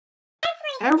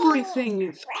Everything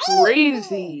is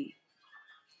crazy.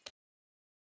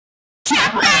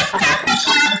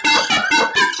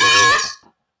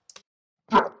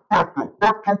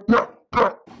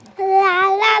 La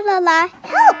la la la.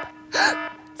 Help!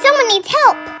 Someone needs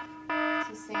help.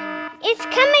 It's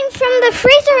coming from the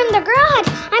freezer in the garage.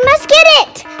 I must get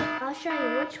it. I'll show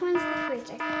you which one's the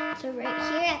freezer. So right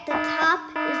here at the top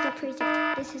is the freezer.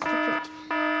 This is the fridge.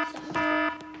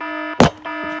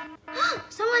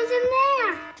 Someone's in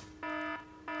there.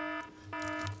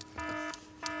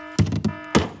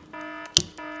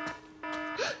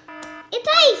 It's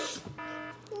ice.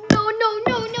 No.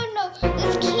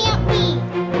 This can't be.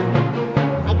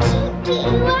 I can't get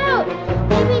you out.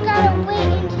 Maybe we gotta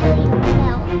wait until you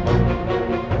melt.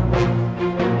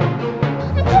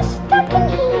 I'm just stuck in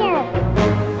here.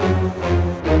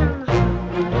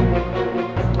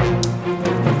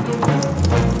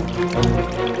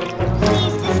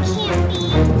 Please, this can't be.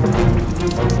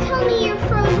 Tell me you're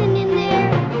frozen in there.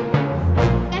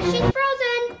 Yeah, she's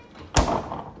frozen.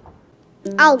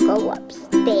 I'll go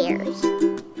upstairs.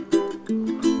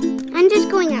 I'm just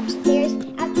going upstairs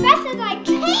as fast as I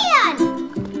can.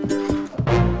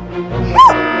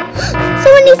 Help!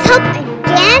 Someone needs help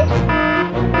again?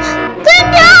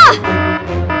 Glenda!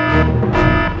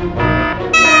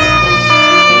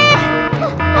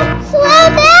 Slow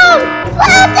down!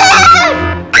 Slow down!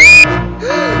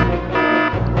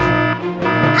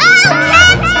 I'll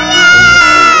catch you!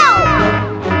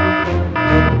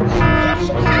 Here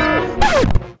she comes.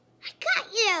 I got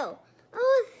you.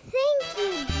 Oh, thank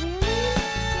you, June.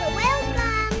 You're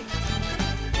welcome.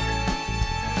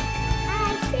 I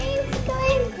saved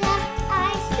Glenda. I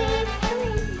saved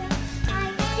Glenda. I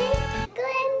saved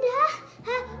Glenda.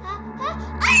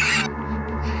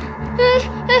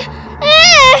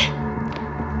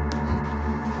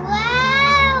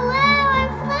 Wow, I'm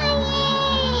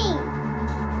flying.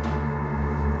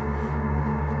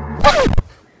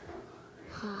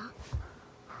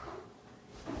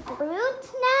 Fruit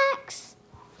snacks.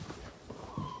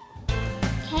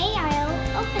 Okay, I'll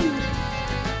open them.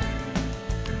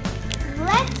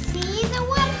 Let's see the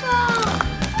waterfall.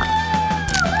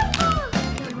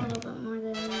 A little bit more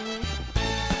than that.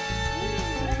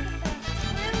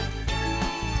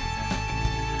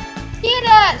 Eat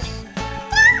us!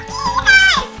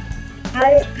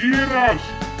 Don't eat us!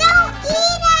 Don't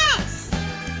eat us!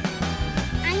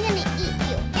 I'm gonna eat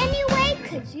you anyway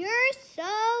because you're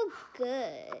so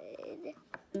good.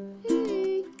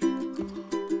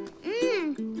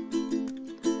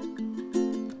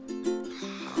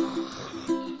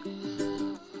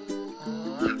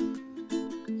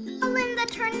 In the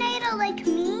tornado like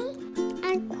me?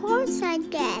 Of course I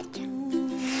did.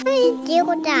 How did you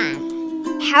do that?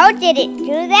 How did it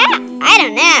do that? I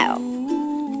don't know.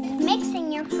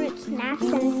 Mixing your fruit snacks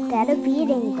instead of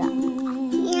eating them.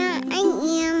 Yeah, I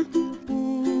am.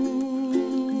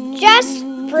 Just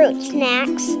fruit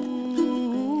snacks.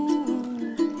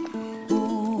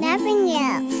 Nothing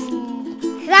else.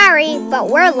 Sorry, but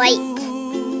we're late.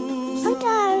 I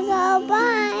gotta go.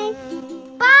 Bye.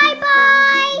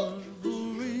 Bye-bye.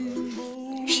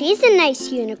 She's a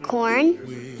nice unicorn.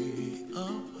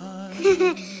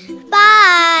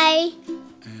 Bye.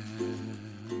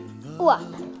 What?